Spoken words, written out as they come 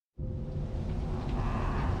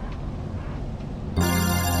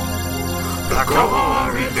The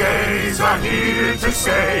Gory Days are here to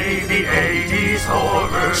stay, the 80s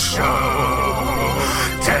horror show.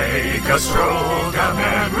 Take a stroll down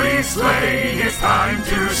memory lane, it's time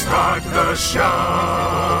to start the show.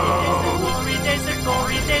 The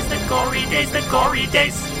Gory Days, the Gory Days, the Gory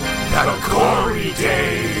Days. The Gory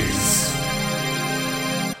Days.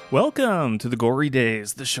 Welcome to the Gory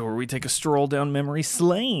Days, the show where we take a stroll down memory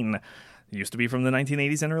lane. It used to be from the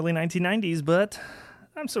 1980s and early 1990s, but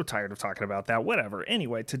I'm so tired of talking about that. Whatever.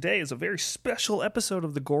 Anyway, today is a very special episode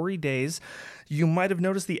of the Gory Days. You might have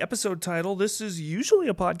noticed the episode title. This is usually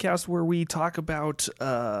a podcast where we talk about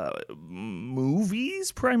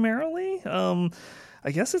movies primarily.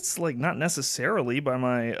 I guess it's like not necessarily by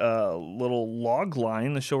my little log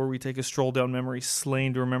line, the show where we take a stroll down memory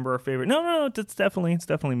lane to remember our favorite. No, it's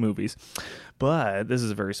definitely movies. But this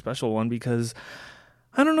is a very special one because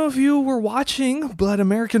I don't know if you were watching, but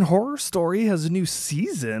American Horror Story has a new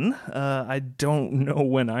season. I don't know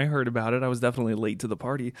when I heard about it. I was definitely late to the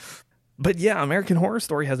party. But yeah, American Horror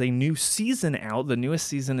Story has a new season out. The newest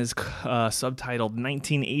season is subtitled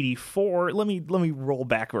 1984. Let me roll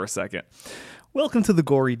back for a second. Welcome to the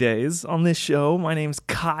Gory Days. On this show, my name's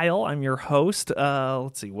Kyle. I'm your host.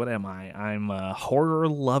 Let's see, what am I? I'm a horror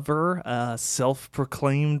lover,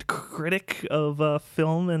 self-proclaimed critic of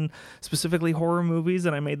film and specifically horror movies,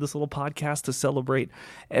 and I made this little podcast to celebrate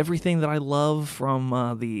everything that I love from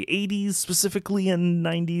the 80s specifically and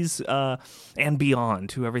 90s and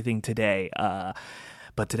beyond to everything today.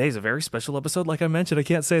 But today's a very special episode. Like I mentioned, I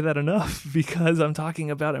can't say that enough because I'm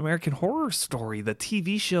talking about American Horror Story, the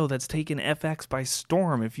TV show that's taken FX by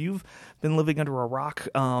storm. If you've been living under a rock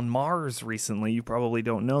on Mars recently, you probably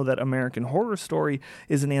don't know that American Horror Story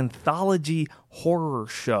is an anthology horror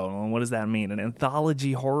show. And what does that mean? An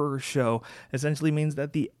anthology horror show essentially means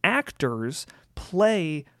that the actors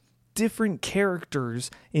play different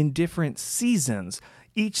characters in different seasons.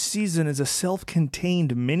 Each season is a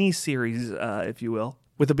self-contained mini-series, if you will,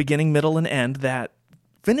 with a beginning, middle, and end that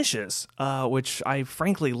finishes, which I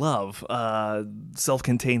frankly love.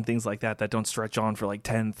 Self-contained things like that don't stretch on for like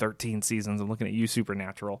 10, 13 seasons. I'm looking at you,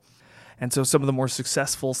 Supernatural. And so some of the more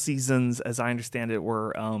successful seasons, as I understand it,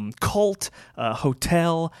 were Cult,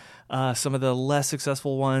 Hotel, some of the less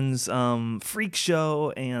successful ones, Freak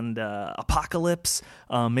Show, and Apocalypse.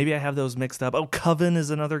 Maybe I have those mixed up. Oh, Coven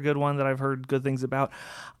is another good one that I've heard good things about.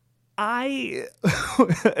 I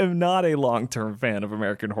am not a long-term fan of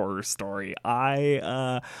American Horror Story.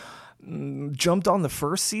 I jumped on the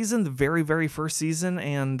first season, the very, very first season,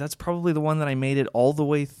 and that's probably the one that I made it all the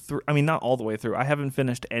way through. I mean, not all the way through. I haven't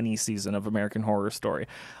finished any season of American Horror Story.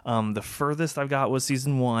 The furthest I've got was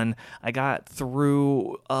season 1. I got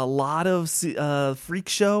through a lot of Freak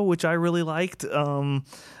Show, which I really liked,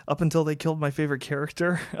 up until they killed my favorite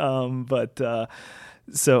character.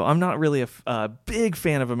 So I'm not really a big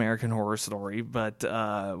fan of American Horror Story, but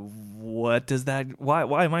what does that?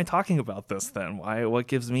 Why am I talking about this then? What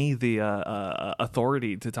gives me the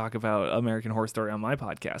authority to talk about American Horror Story on my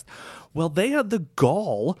podcast? Well, they had the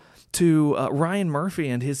gall to Ryan Murphy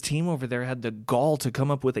and his team over there had the gall to come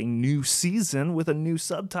up with a new season with a new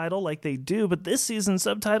subtitle like they do, but this season's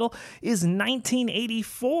subtitle is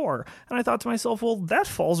 1984, and I thought to myself, well, that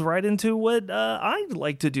falls right into what I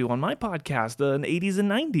like to do on my podcast, the 80s and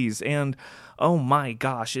 90s, and oh my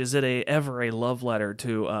gosh, is it ever a love letter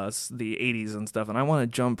to the 80s and stuff, and I want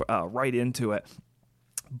to jump right into it.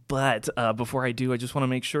 But before I do, I just want to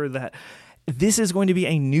make sure that this is going to be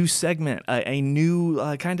a new segment, a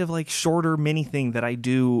new kind of like shorter mini thing that I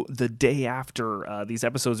do the day after these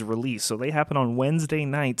episodes are released. So they happen on Wednesday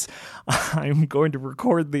nights. I'm going to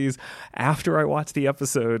record these after I watch the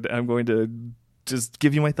episode. I'm going to just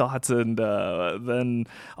give you my thoughts, and then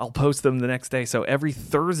I'll post them the next day. So every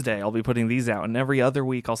Thursday I'll be putting these out, and every other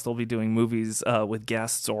week I'll still be doing movies with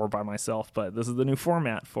guests or by myself. But this is the new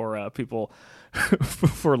format for people,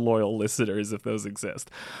 for loyal listeners, if those exist.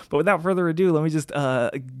 But without further ado, let me just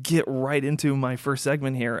get right into my first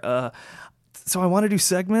segment here. So I want to do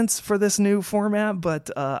segments for this new format,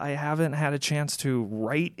 but I haven't had a chance to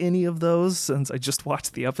write any of those since I just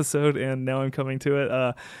watched the episode, and now I'm coming to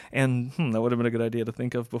it. And that would have been a good idea to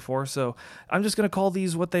think of before. So I'm just going to call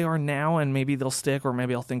these what they are now, and maybe they'll stick, or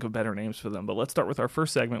maybe I'll think of better names for them. But let's start with our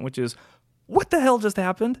first segment, which is, what the hell just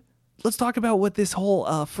happened? Let's talk about what this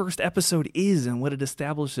whole first episode is and what it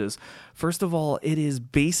establishes. First of all, it is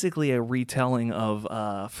basically a retelling of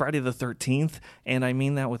Friday the 13th, and I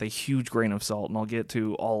mean that with a huge grain of salt, and I'll get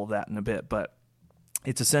to all of that in a bit, but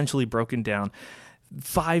it's essentially broken down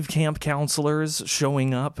 5 camp counselors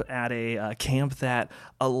showing up at a camp that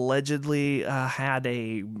allegedly had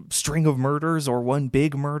a string of murders or one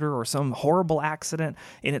big murder or some horrible accident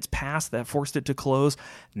in its past that forced it to close.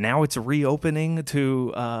 Now it's reopening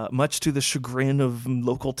to much to the chagrin of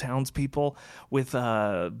local townspeople, with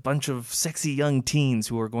a bunch of sexy young teens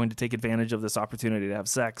who are going to take advantage of this opportunity to have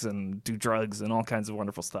sex and do drugs and all kinds of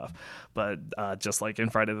wonderful stuff. But just like in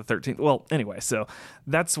Friday the 13th. Well, anyway, so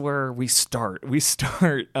that's where we start. We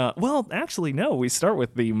start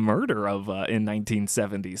with the murder of in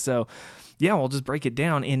 1970. So yeah, we'll just break it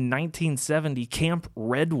down. In 1970, Camp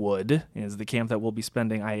Redwood is the camp that we'll be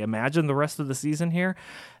spending, I imagine, the rest of the season here,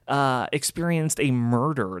 experienced a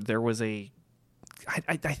murder. There was I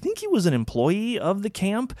think he was an employee of the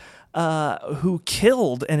camp who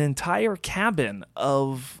killed an entire cabin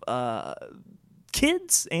of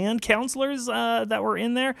kids and counselors that were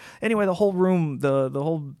in there. Anyway, the whole room, the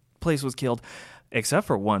whole place was killed, except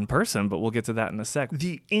for one person, but we'll get to that in a sec.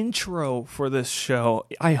 The intro for this show,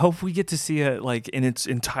 I hope we get to see it like in its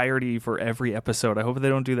entirety for every episode. I hope they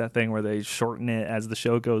don't do that thing where they shorten it as the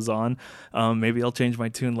show goes on. Maybe I'll change my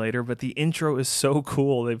tune later, but the intro is so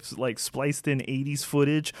cool. They've like spliced in 80s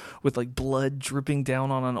footage with like blood dripping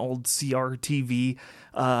down on an old CRTV.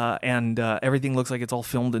 And everything looks like it's all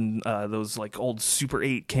filmed in those like old Super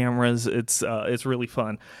 8 cameras. It's really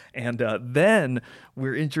fun. And then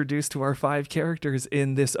we're introduced to our 5 characters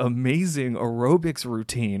in this amazing aerobics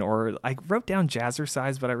routine, or I wrote down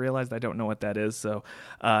jazzercise, but I realized I don't know what that is. So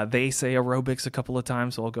they say aerobics a couple of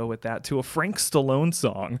times, so I'll go with that, to a Frank Stallone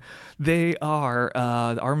song. They are,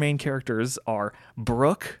 our main characters are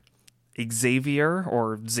Brooke, Xavier,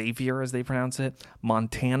 or Xavier as they pronounce it,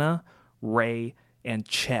 Montana, Ray, and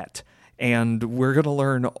Chet. And we're going to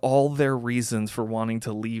learn all their reasons for wanting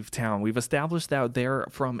to leave town. We've established that they're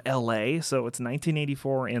from LA, so it's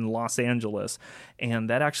 1984 in Los Angeles. And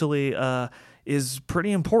that actually is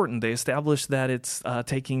pretty important. They established that it's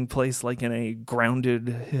taking place like in a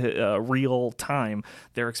grounded, real time.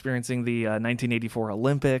 They're experiencing the 1984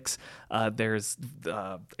 Olympics. There's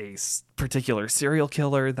a particular serial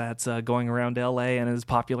killer that's going around LA and is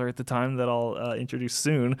popular at the time that I'll introduce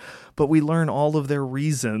soon. But we learn all of their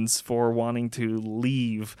reasons for wanting to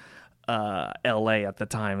leave LA at the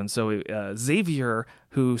time. And so Xavier,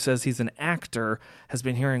 who says he's an actor, has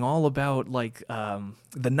been hearing all about like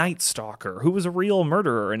the Night Stalker, who was a real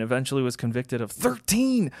murderer and eventually was convicted of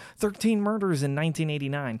 13 murders in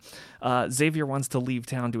 1989. Xavier wants to leave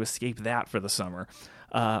town to escape that for the summer.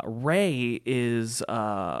 Ray is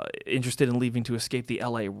interested in leaving to escape the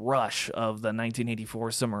LA rush of the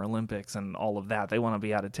 1984 Summer Olympics and all of that. They want to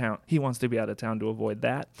be out of town. He wants to be out of town to avoid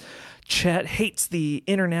that. Chet hates the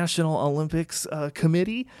International Olympics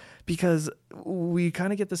Committee, because we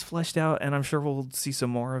kind of get this fleshed out, and I'm sure we'll see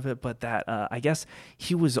some more of it, but that I guess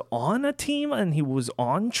he was on a team and he was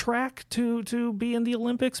on track to be in the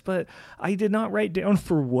Olympics, but I did not write down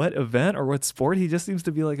for what event or what sport. He just seems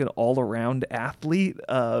to be like an all-around athlete,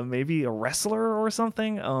 maybe a wrestler or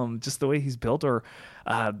something, just the way he's built, or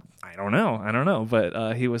I don't know,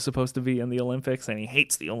 but he was supposed to be in the Olympics, and he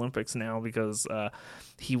hates the Olympics now because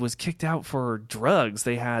he was kicked out for drugs.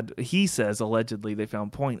 He says, allegedly, they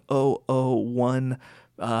found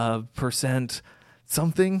 0.001%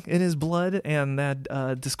 something in his blood, and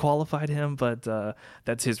that disqualified him, but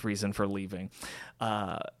that's his reason for leaving.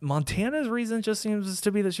 Montana's reason just seems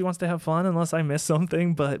to be that she wants to have fun, unless I missed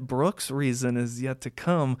something, but Brooke's reason is yet to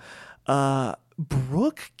come. So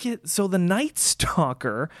the Night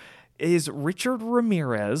Stalker is Richard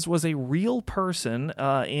Ramirez, was a real person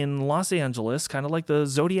in Los Angeles, kind of like the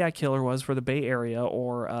Zodiac Killer was for the Bay Area,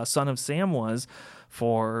 or Son of Sam was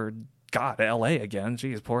for, LA again.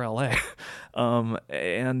 Jeez, poor LA.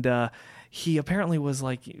 He apparently was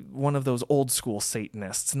like one of those old school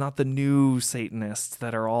Satanists, not the new Satanists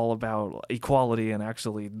that are all about equality and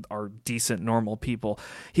actually are decent, normal people.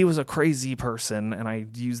 He was a crazy person, and I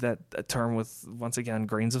use that term with, once again,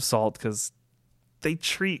 grains of salt, because they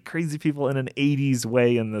treat crazy people in an 80s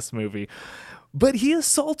way in this movie. But he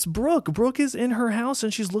assaults Brooke. Brooke is in her house,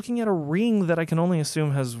 and she's looking at a ring that I can only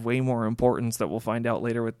assume has way more importance that we'll find out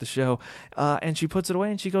later with the show. And she puts it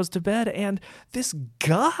away, and she goes to bed. And this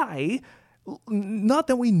guy, not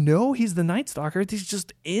that we know he's the Night Stalker, he's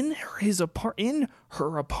just in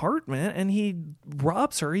her apartment, and he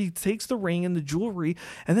robs her. He takes the ring and the jewelry,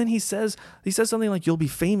 and then he says something like, "You'll be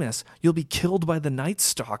famous. You'll be killed by the Night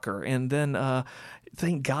Stalker." And then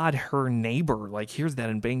thank God her neighbor hears that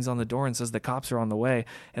and bangs on the door and says the cops are on the way.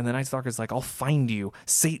 And the Night Stalker's like, "I'll find you.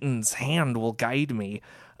 Satan's hand will guide me."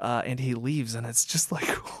 And he leaves, and it's just like,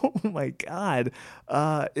 oh my God.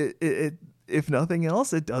 if nothing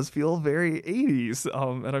else, it does feel very 80s.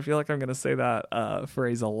 And I feel like I'm going to say that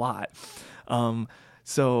phrase a lot.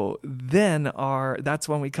 So then that's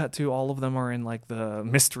when we cut to all of them are in like the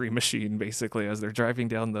mystery machine, basically, as they're driving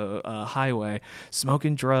down the highway,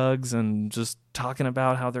 smoking drugs and just talking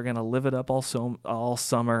about how they're going to live it up all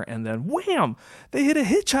summer. And then wham, they hit a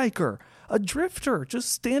hitchhiker, a drifter,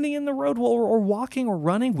 just standing in the road or walking or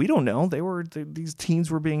running. We don't know. These teens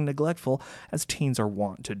were being neglectful, as teens are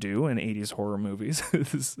wont to do in 80s horror movies.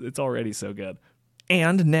 It's already so good.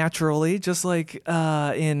 And naturally, just like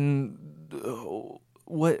in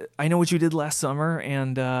what I Know What You Did Last Summer,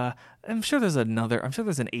 and I'm sure there's an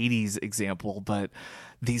 80s example, but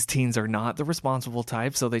these teens are not the responsible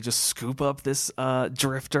type, so they just scoop up this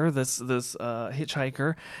drifter, this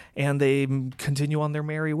hitchhiker, and they continue on their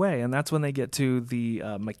merry way. And that's when they get to the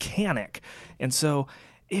mechanic. And so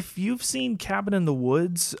if you've seen Cabin in the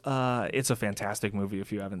Woods, it's a fantastic movie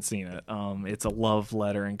if you haven't seen it. It's a love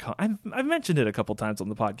letter, and I've mentioned it a couple times on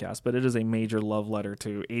the podcast, but it is a major love letter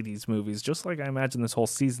to 80s movies, just like I imagine this whole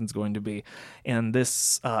season's going to be. And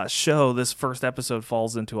this show, this first episode,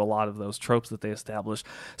 falls into a lot of those tropes that they established.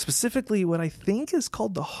 Specifically, what I think is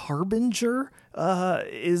called the Harbinger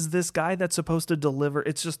is this guy that's supposed to deliver.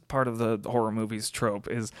 It's just part of the horror movies trope,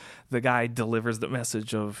 is the guy delivers the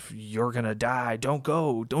message of, you're gonna die, don't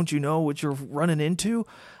go, don't you know what you're running into,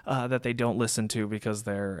 that they don't listen to because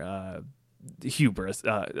they're hubris,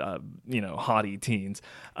 haughty teens.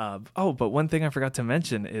 But one thing I forgot to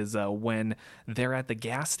mention is when they're at the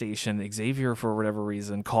gas station, Xavier, for whatever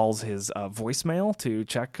reason, calls his voicemail to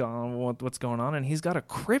check on what's going on, and he's got a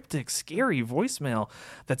cryptic, scary voicemail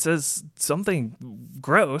that says something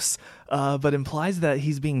gross, but implies that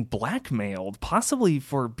he's being blackmailed, possibly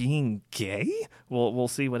for being gay. We'll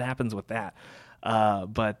see what happens with that.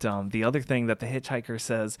 But the other thing that the hitchhiker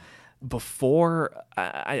says before,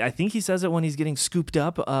 I think he says it when he's getting scooped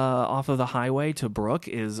up off of the highway to Brooke,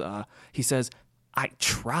 is he says, "I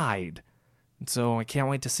tried." So I can't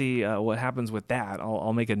wait to see what happens with that.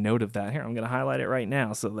 I'll make a note of that. Here, I'm going to highlight it right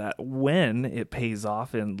now so that when it pays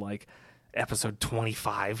off in like episode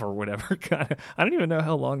 25 or whatever, I don't even know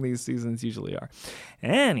how long these seasons usually are.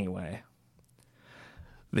 Anyway,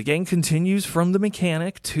 the gang continues from the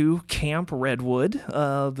mechanic to Camp Redwood,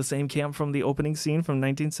 the same camp from the opening scene from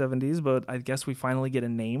 1970s, but I guess we finally get a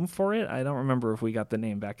name for it. I don't remember if we got the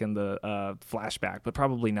name back in the flashback, but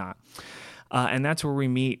probably not. And that's where we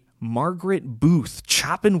meet Margaret Booth,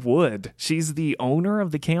 chopping wood. She's the owner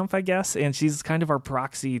of the camp, I guess, and she's kind of our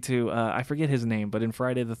proxy to, I forget his name, but in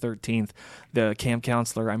Friday the 13th, the camp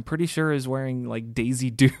counselor, I'm pretty sure, is wearing like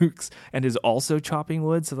Daisy Dukes and is also chopping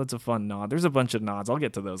wood, so that's a fun nod. There's a bunch of nods. I'll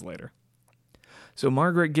get to those later. So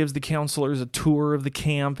Margaret gives the counselors a tour of the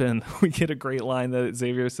camp, and we get a great line that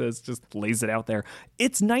Xavier says, just lays it out there.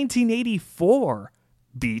 It's 1984,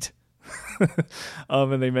 beat.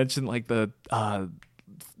 And they mentioned like the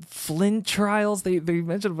Flint trials. They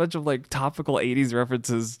mentioned a bunch of like topical 80s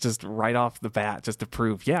references just right off the bat, just to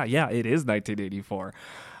prove, yeah, it is 1984.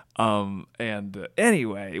 And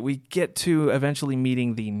anyway, we get to eventually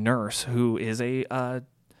meeting the nurse, who is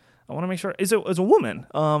I want to make sure is a woman,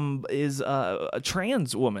 is a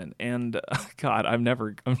trans woman, and God, I'm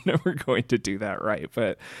never going to do that right,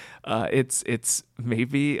 but it's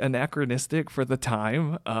maybe anachronistic for the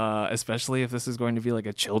time, especially if this is going to be like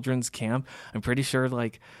a children's camp. I'm pretty sure,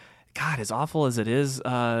 like, God, as awful as it is,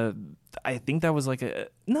 I think that was like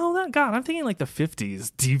I'm thinking like the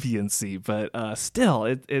 50s deviancy, but still,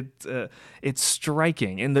 it's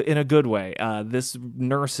striking in a good way. This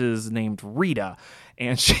nurse is named Rita,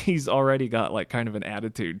 and she's already got like kind of an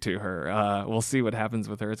attitude to her. We'll see what happens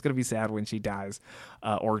with her. It's gonna be sad when she dies,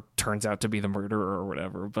 or turns out to be the murderer or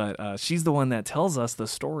whatever. But she's the one that tells us the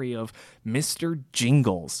story of Mr.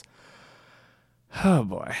 Jingles. Oh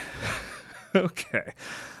boy. Okay.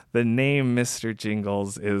 The name Mr.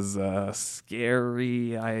 Jingles is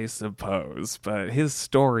scary, I suppose, but his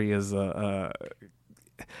story is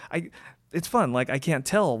it's fun. Like, I can't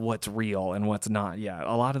tell what's real and what's not yet.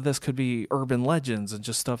 A lot of this could be urban legends and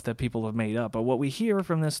just stuff that people have made up. But what we hear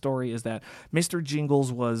from this story is that Mr.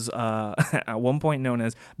 Jingles was at one point known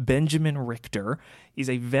as Benjamin Richter. He's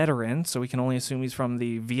a veteran, so we can only assume he's from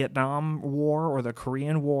the Vietnam War or the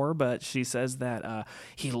Korean War. But she says that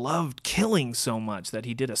he loved killing so much that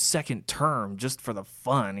he did a second term just for the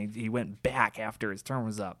fun. He went back after his term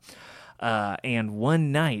was up. And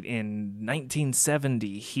one night in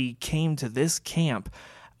 1970, he came to this camp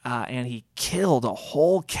and he killed a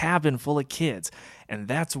whole cabin full of kids, and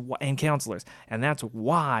counselors, and that's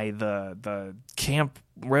why the Camp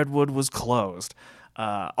Redwood was closed.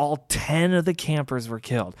 All 10 of the campers were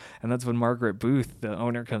killed, and that's when Margaret Booth, the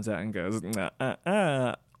owner, comes out and goes,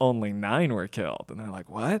 only 9 were killed. And they're like,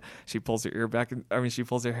 what? She pulls her hair back,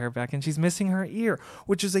 and she's missing her ear,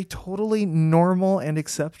 which is a totally normal and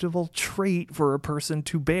acceptable trait for a person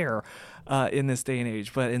to bear in this day and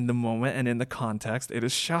age. But in the moment and in the context, it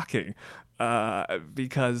is shocking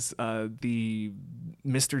because the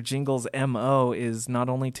Mr. Jingles' MO is not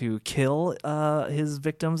only to kill his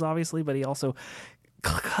victims, obviously, but he also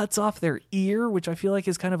cuts off their ear, which I feel like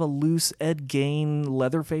is kind of a loose Ed Gein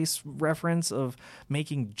Leatherface reference of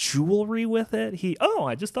making jewelry with it.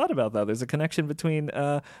 I just thought about that. There's a connection between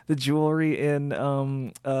the jewelry in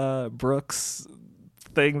Brooks'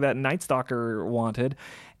 thing that Night Stalker wanted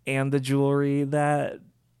and the jewelry that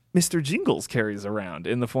Mr. Jingles carries around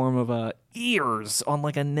in the form of ears on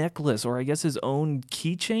like a necklace, or I guess his own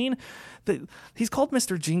keychain. He's called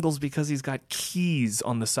Mr. Jingles because he's got keys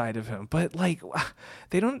on the side of him, but like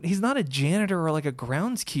he's not a janitor or like a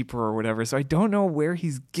groundskeeper or whatever, so I don't know where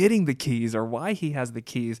he's getting the keys or why he has the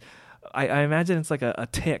keys. I imagine it's like a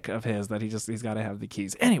tick of his that he's got to have the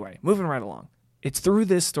keys. Anyway, moving right along. It's through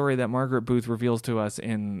this story that Margaret Booth reveals to us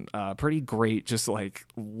in pretty great, just like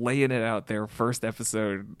laying it out there, first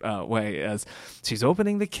episode way, as she's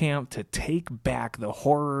opening the camp to take back the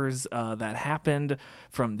horrors that happened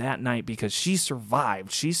from that night, because she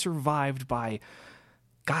survived. She survived by,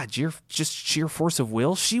 God, just sheer force of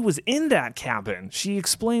will. She was in that cabin.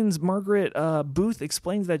 Margaret Booth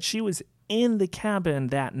explains that she was in the cabin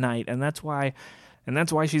that night, and that's why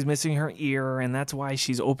she's missing her ear, and that's why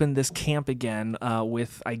she's opened this camp again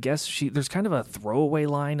with, I guess, there's kind of a throwaway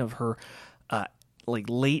line of her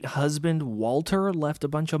late husband, Walter, left a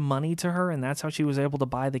bunch of money to her, and that's how she was able to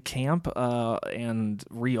buy the camp and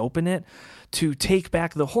reopen it to take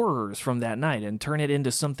back the horrors from that night and turn it into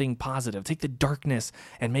something positive, take the darkness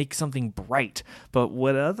and make something bright. But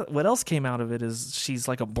what else came out of it is she's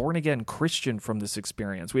like a born-again Christian from this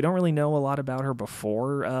experience. We don't really know a lot about her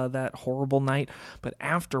before that horrible night, but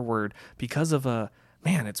afterward, because of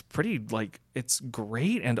it's pretty, it's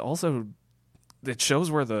great, and also it shows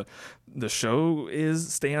where the show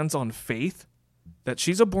stands on faith, that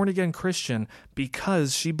she's a born-again Christian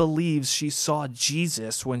because she believes she saw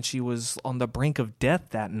Jesus when she was on the brink of death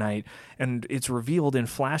that night, and it's revealed in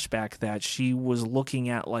flashback that she was looking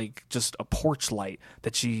at just a porch light,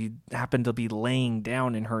 that she happened to be laying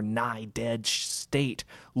down in her nigh-dead state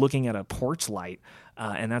looking at a porch light,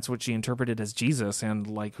 and that's what she interpreted as Jesus, and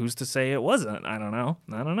who's to say it wasn't? I don't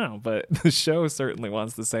know, but the show certainly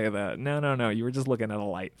wants to say that no, you were just looking at a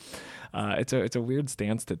light. It's a weird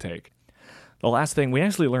stance to take. The last thing, we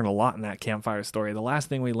actually learn a lot in that campfire story. The last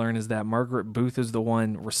thing we learn is that Margaret Booth is the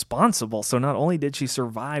one responsible. So not only did she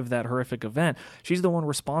survive that horrific event, she's the one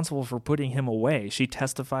responsible for putting him away. She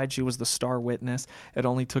testified, she was the star witness. It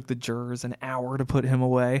only took the jurors an hour to put him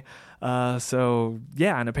away.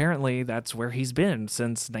 And apparently that's where he's been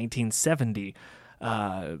since 1970,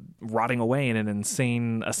 rotting away in an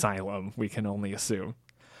insane asylum, we can only assume.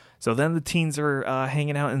 So then the teens are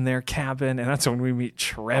hanging out in their cabin, and that's when we meet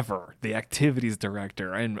Trevor, the activities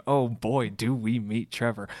director. And oh boy, do we meet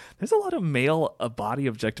Trevor. There's a lot of male body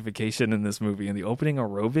objectification in this movie, in the opening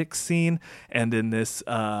aerobics scene, and in this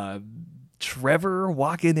Trevor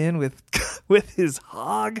walking in with his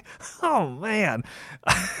hog. Oh man,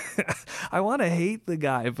 I want to hate the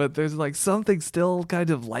guy, but there's something still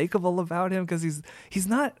kind of likable about him, because he's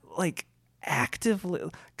not actively,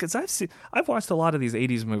 because I've watched a lot of these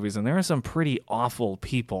 80s movies, and there are some pretty awful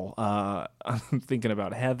people. I'm thinking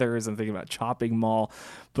about Heathers, I'm thinking about Chopping Mall,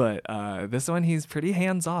 but this one, he's pretty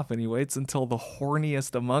hands-off, and he waits until the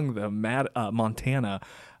horniest among them, Montana,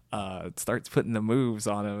 starts putting the moves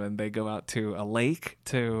on him, and they go out to a lake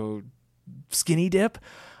to skinny dip.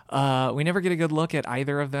 We never get a good look at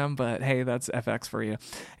either of them, but hey, that's FX for you.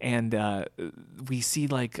 And we see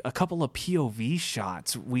a couple of POV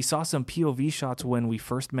shots. We saw some POV shots when we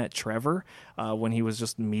first met Trevor, when he was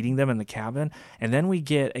just meeting them in the cabin. And then we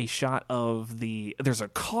get a shot of there's a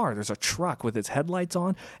truck with its headlights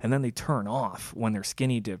on, and then they turn off when they're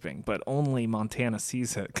skinny dipping, but only Montana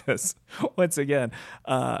sees it, because once again,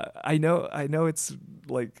 I know it's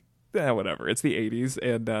whatever. It's the 80s,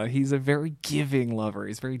 and he's a very giving lover.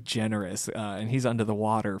 He's very generous, and he's under the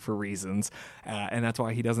water for reasons, and that's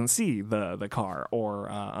why he doesn't see the car or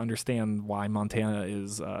understand why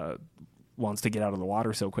Montana wants to get out of the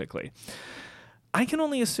water so quickly. I can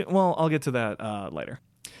only assume. Well, I'll get to that later.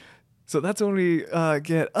 So that's when we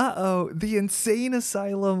get the insane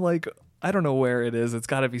asylum I don't know where it is. It's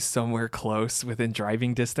got to be somewhere close within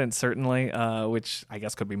driving distance, certainly, which I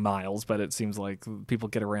guess could be miles, but it seems like people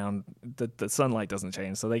get around. The sunlight doesn't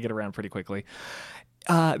change, so they get around pretty quickly.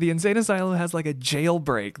 The insane asylum has like a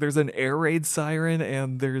jailbreak. There's an air raid siren,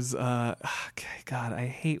 and there's okay, God, I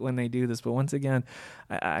hate when they do this, but once again,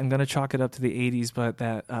 I'm gonna chalk it up to the 80s. But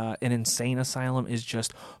that an insane asylum is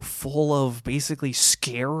just full of basically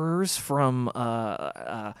scarers from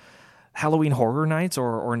Halloween Horror Nights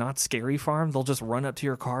or Not Scary Farm. They'll just run up to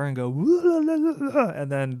your car and go,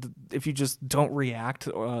 and then if you just don't react,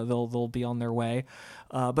 they'll be on their way.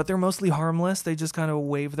 But they're mostly harmless. They just kind of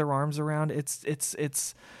wave their arms around. It's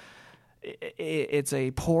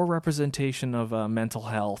a poor representation of mental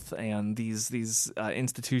health, and these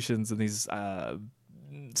institutions and these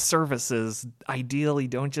services ideally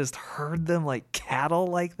don't just herd them like cattle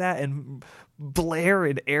like that and blare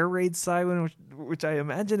an air raid siren, which I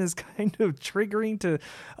imagine is kind of triggering to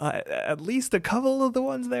at least a couple of the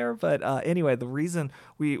ones there. But anyway, the reason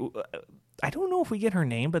I don't know if we get her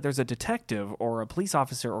name, but there's a detective or a police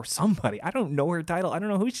officer or somebody. I don't know her title. I don't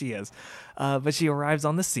know who she is. But she arrives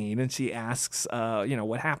on the scene and she asks,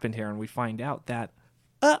 what happened here? And we find out that,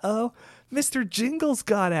 Mr. Jingles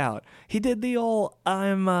got out. He did the old,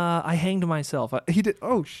 I hanged myself. He did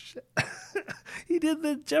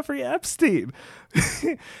the Jeffrey Epstein.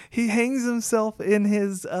 He hangs himself in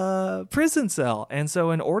his prison cell. And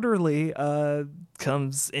so an orderly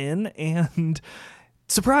comes in and...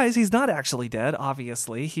 surprise, he's not actually dead,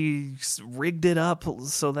 obviously. He rigged it up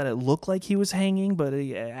so that it looked like he was hanging, but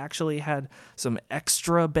he actually had some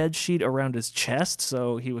extra bed sheet around his chest,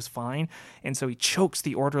 so he was fine. And so he chokes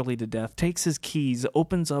the orderly to death, takes his keys,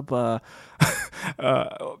 opens up a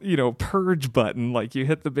purge button. Like you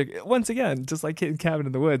hit the big... once again, just like in Cabin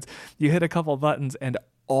in the Woods, you hit a couple buttons and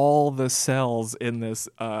all the cells in this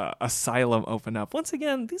asylum open up. Once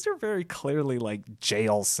again, these are very clearly like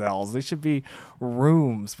jail cells. They should be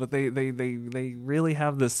rooms, but they really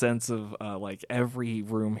have the sense of like every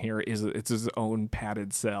room here it's its own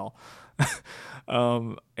padded cell.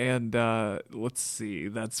 Let's see.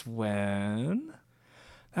 That's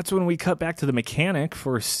when we cut back to the mechanic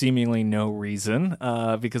for seemingly no reason,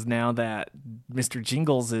 because now that Mr.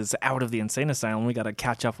 Jingles is out of the insane asylum, we got to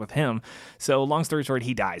catch up with him. So long story short,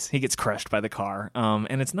 he dies. He gets crushed by the car.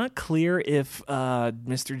 And it's not clear if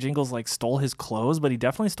Mr. Jingles stole his clothes, but he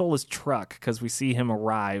definitely stole his truck, because we see him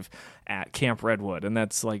arrive at Camp Redwood. And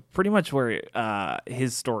that's pretty much where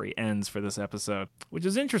his story ends for this episode, which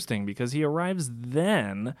is interesting because he arrives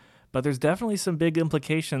then. But there's definitely some big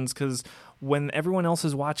implications, because when everyone else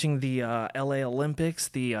is watching the LA Olympics,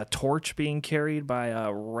 the torch being carried by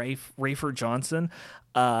Rafer Johnson,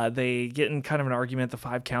 they get in kind of an argument, the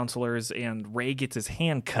five counselors, and Ray gets his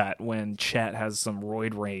hand cut when Chet has some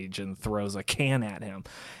roid rage and throws a can at him.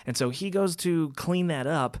 And so he goes to clean that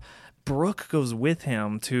up. Brooke goes with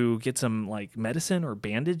him to get some medicine or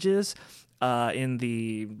bandages. In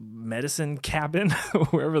the medicine cabin,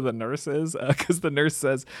 wherever the nurse is, because the nurse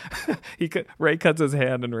says, Ray cuts his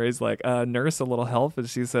hand, and Ray's like, nurse, a little help? And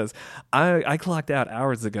she says, I clocked out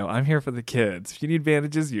hours ago. I'm here for the kids. If you need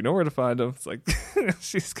bandages, you know where to find them. It's like,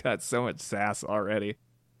 she's got so much sass already.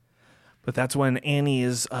 But that's when Annie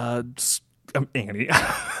is... Annie.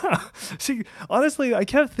 She honestly, I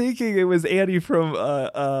kept thinking it was Annie from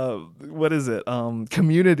what is it?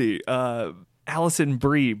 Community. Allison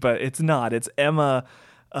Brie, but it's not. It's Emma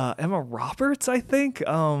Roberts, I think,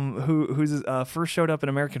 who's first showed up in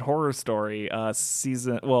American Horror Story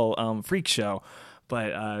Freak Show.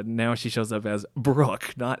 But now she shows up as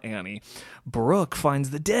Brooke, not Annie. Brooke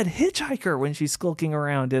finds the dead hitchhiker when she's skulking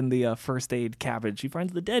around in the first aid cabin. She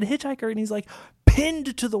finds the dead hitchhiker, and he's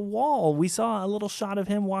pinned to the wall. We saw a little shot of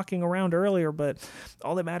him walking around earlier, but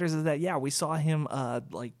all that matters is that, we saw him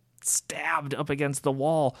stabbed up against the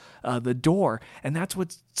wall, the door, and that's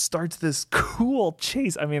what starts this cool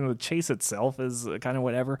chase. I mean, the chase itself is kind of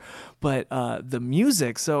whatever, but the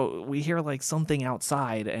music, so we hear something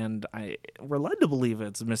outside, and we're led to believe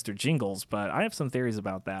it's Mr. Jingles, but I have some theories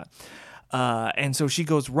about that. And so she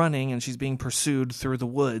goes running, and she's being pursued through the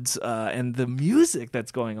woods, and the music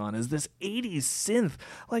that's going on is this 80s synth.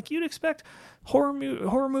 You'd expect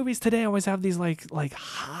horror movies today always have these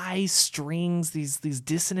high strings, these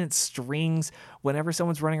dissonant strings whenever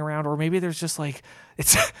someone's running around, or maybe there's just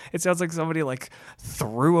it sounds like somebody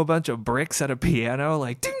threw a bunch of bricks at a piano,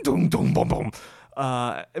 ding dong dong boom boom.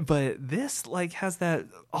 But this has that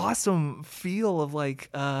awesome feel of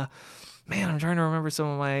man, I'm trying to remember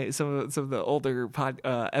some of the older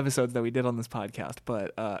episodes that we did on this podcast,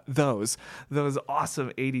 but those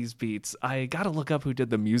awesome 80s beats. I got to look up who did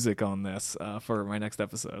the music on this for my next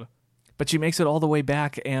episode. But she makes it all the way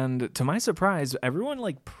back, and to my surprise, everyone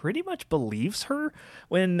like pretty much believes her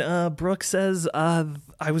when Brooke says,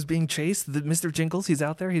 I was being chased. Mr. Jingles, he's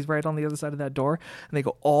out there. He's right on the other side of that door. And they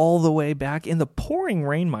go all the way back in the pouring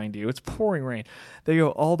rain, mind you. It's pouring rain. They go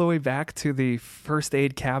all the way back to the first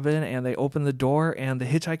aid cabin, and they open the door, and the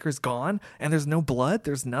hitchhiker's gone, and there's no blood.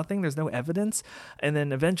 There's nothing. There's no evidence. And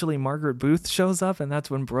then eventually Margaret Booth shows up, and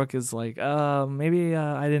that's when Brooke is like, maybe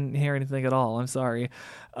I didn't hear anything at all. I'm sorry.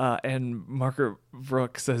 And Margaret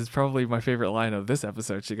Brooke says probably my favorite line of this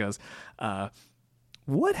episode. She goes,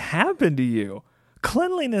 what happened to you?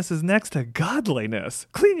 Cleanliness is next to godliness.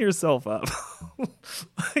 Clean yourself up.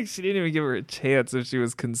 Like, she didn't even give her a chance if she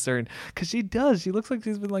was concerned, because she does. She looks like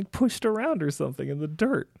she's been like pushed around or something in the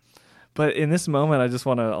dirt. But in this moment, I just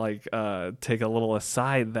want to take a little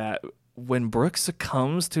aside that when Brooke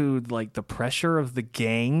succumbs to like the pressure of the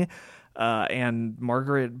gang, and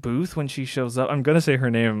Margaret Booth, when she shows up, I'm going to say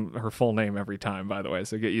her full name every time, by the way,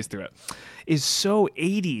 so get used to it, is so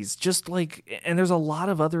 80s, just like, and there's a lot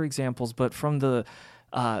of other examples, but from the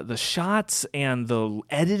shots and the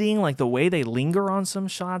editing, like the way they linger on some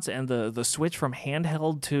shots, and the switch from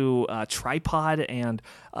handheld to tripod and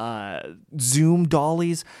zoom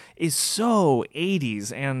dollies is so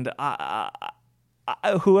 80s. And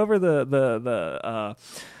whoever the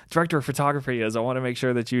director of photography is, I want to make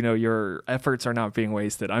sure that you know your efforts are not being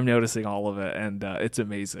wasted. I'm noticing all of it, and it's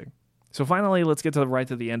amazing. So finally, let's get to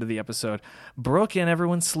the end of the episode. Brooke and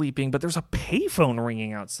everyone's sleeping, but there's a payphone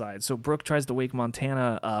ringing outside. So Brooke tries to wake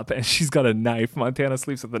Montana up, and she's got a knife. Montana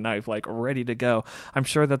sleeps with the knife, like, ready to go. I'm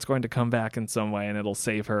sure that's going to come back in some way, and it'll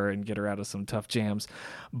save her and get her out of some tough jams.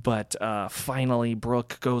 But finally,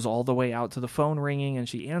 Brooke goes all the way out to the phone ringing, and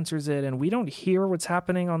she answers it, and we don't hear what's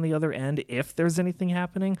happening on the other end, if there's anything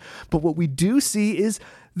happening. But what we do see is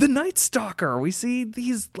the Night Stalker. We see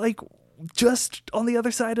these, like, just on the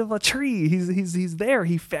other side of a tree. He's there.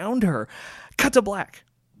 He found her. Cut to black.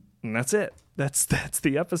 And that's it. That's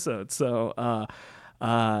the episode. So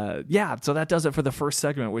so that does it for the first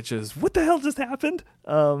segment, which is what the hell just happened?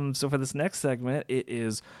 So for this next segment, it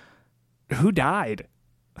is who died?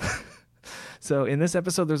 So in this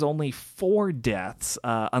episode, there's only 4 deaths,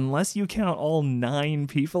 unless you count all 9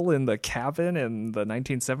 people in the cabin in the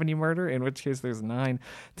 1970 murder, in which case there's 9,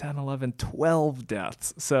 10, 11, 12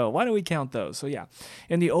 deaths. So why don't we count those? So yeah,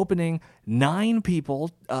 in the opening, 9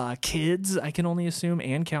 people, kids, I can only assume,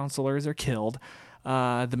 and counselors are killed.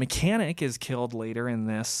 The mechanic is killed later in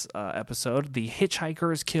this episode. The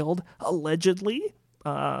hitchhiker is killed, allegedly.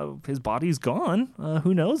 His body's gone.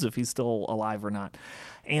 Who knows if he's still alive or not.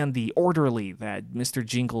 And the orderly that Mr.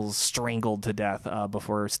 Jingles strangled to death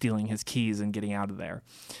before stealing his keys and getting out of there.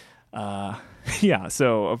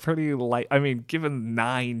 So a pretty light... I mean, given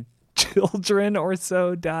 9 children or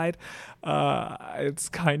so died, it's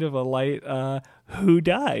kind of a light who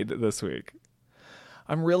died this week.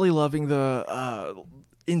 I'm really loving the...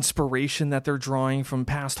 inspiration that they're drawing from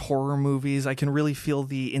past horror movies. I can really feel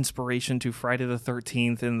the inspiration to Friday the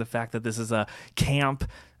 13th and the fact that this is a camp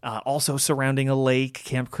also surrounding a lake,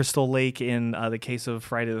 Camp Crystal Lake in the case of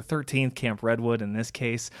Friday the 13th, Camp Redwood in this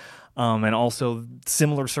case, and also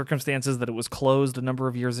similar circumstances that it was closed a number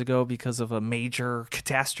of years ago because of a major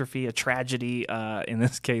catastrophe, a tragedy, in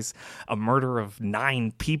this case, a murder of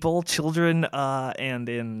 9 people, children, and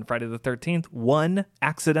in Friday the 13th, 1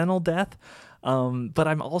 accidental death. But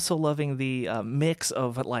I'm also loving the mix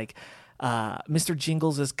of like Mr.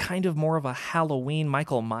 Jingles is kind of more of a Halloween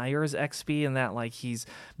Michael Myers XP in that like he's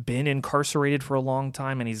been incarcerated for a long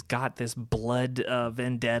time and he's got this blood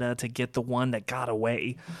vendetta to get the one that got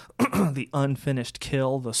away, the unfinished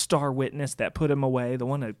kill, the star witness that put him away, the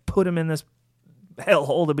one that put him in this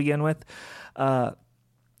hellhole to begin with.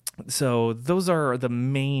 So those are the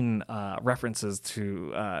main references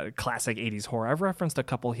to classic 80s horror. I've referenced a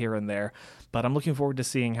couple here and there, but I'm looking forward to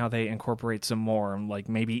seeing how they incorporate some more, like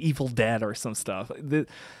maybe Evil Dead or some stuff. The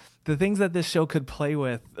things that this show could play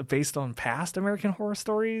with based on past American Horror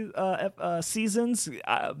Story seasons,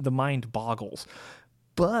 the mind boggles.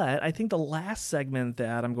 But I think the last segment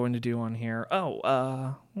that I'm going to do on here,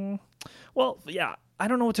 I don't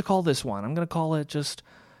know what to call this one. I'm going to call it just...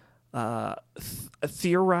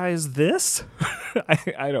 theorize this.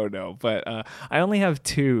 I don't know, but I only have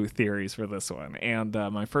 2 theories for this one, and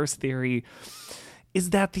my first theory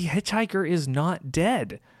is that the hitchhiker is not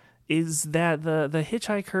dead. Is that the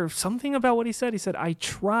hitchhiker, something about what he said I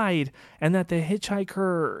tried, and that the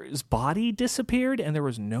hitchhiker's body disappeared and there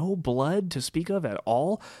was no blood to speak of at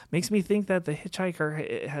all, makes me think that the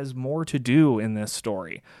hitchhiker has more to do in this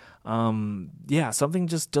story. Something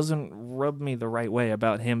just doesn't rub me the right way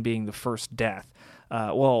about him being the first death.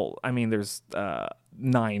 Well, I mean, there's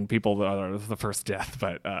 9 people that are the first death,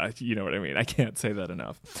 but you know what I mean. I can't say that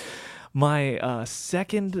enough. My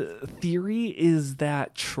second theory is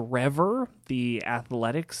that Trevor, the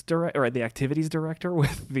athletics director or the activities director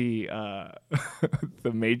with the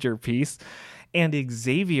the major piece, and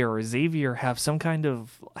Xavier have some kind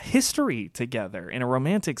of history together in a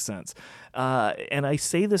romantic sense. And I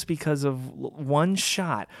say this because of one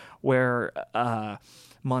shot where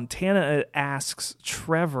Montana asks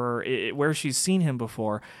Trevor where she's seen him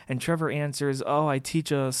before, and Trevor answers, "Oh, I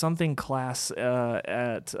teach a something class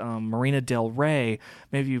at Marina Del Rey.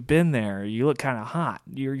 Maybe you've been there. You look kind of hot.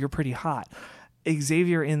 You're pretty hot."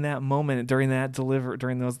 Xavier in that moment during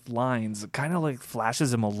those lines kind of like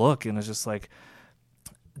flashes him a look and is just like,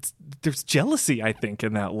 there's jealousy, I think,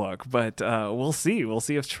 in that look, but we'll see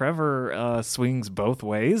if Trevor swings both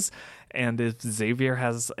ways and if Xavier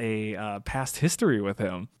has a past history with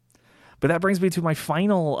him. But that brings me to my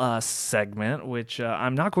final segment, which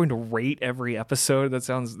I'm not going to rate every episode. That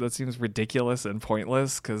seems ridiculous and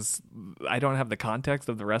pointless because I don't have the context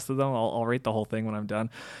of the rest of them. I'll rate the whole thing when I'm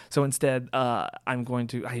done. So instead, I'm going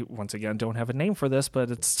to. I once again don't have a name for this,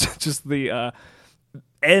 but it's just the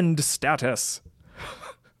end status.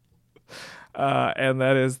 And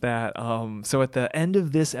that is that. So at the end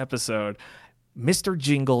of this episode, Mr.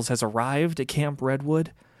 Jingles has arrived at Camp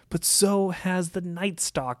Redwood. But so has the Night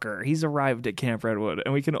Stalker. He's arrived at Camp Redwood,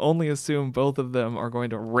 and we can only assume both of them are going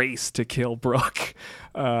to race to kill Brooke,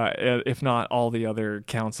 if not all the other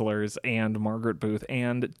counselors and Margaret Booth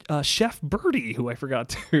and Chef Birdie, who I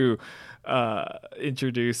forgot to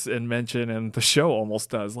introduce and mention, and the show almost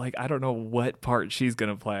does. Like, I don't know what part she's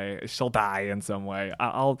going to play. She'll die in some way.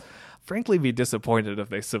 I'll frankly be disappointed if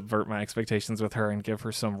they subvert my expectations with her and give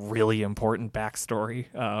her some really important backstory.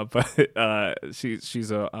 But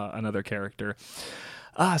she's another character.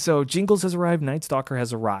 So Jingles has arrived. Night Stalker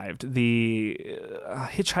has arrived. The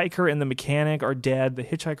hitchhiker and the mechanic are dead. The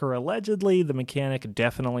hitchhiker allegedly, the mechanic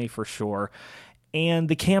definitely for sure. And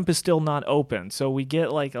the camp is still not open. So we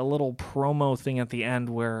get like a little promo thing at the end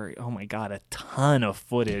where, oh my God, a ton of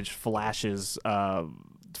footage flashes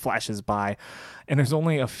by, and there's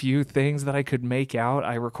only a few things that I could make out.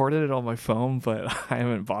 I recorded it on my phone, but I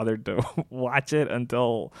haven't bothered to watch it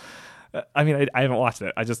until I haven't watched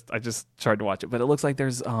it. I just tried to watch it, but it looks like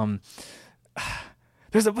there's a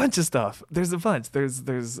bunch of stuff. There's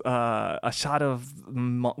a shot of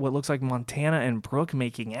what looks like Montana and Brooke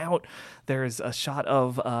making out. There's a shot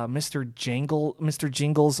of Mr.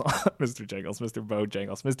 Jingles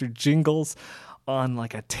on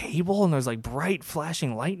like a table, and there's like bright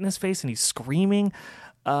flashing light in his face, and he's screaming.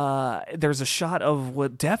 There's a shot of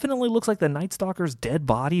what definitely looks like the Night Stalker's dead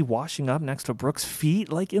body washing up next to Brooke's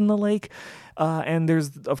feet, like in the lake. And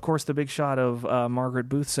there's, of course, the big shot of Margaret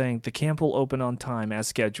Booth saying the camp will open on time as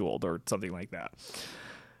scheduled, or something like that.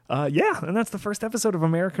 And that's the first episode of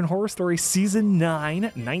American Horror Story Season 9,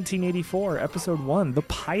 1984, Episode 1, the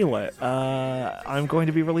pilot. I'm going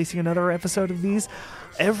to be releasing another episode of these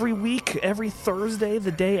every week, every Thursday,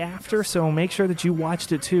 the day after, so make sure that you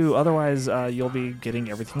watched it too. Otherwise, you'll be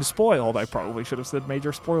getting everything spoiled. I probably should have said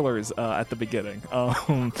major spoilers at the beginning.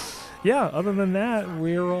 Other than that,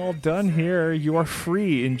 we're all done here. You are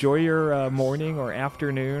free. Enjoy your morning or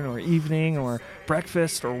afternoon or evening or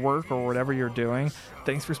breakfast or work or whatever you're doing.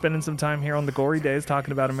 Thanks for spending some time here on the Gory Days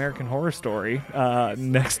talking about American Horror Story.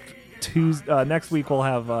 Next week we'll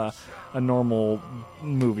have a normal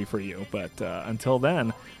movie for you. But until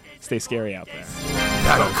then, stay scary out there.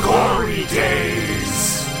 The Gory Days.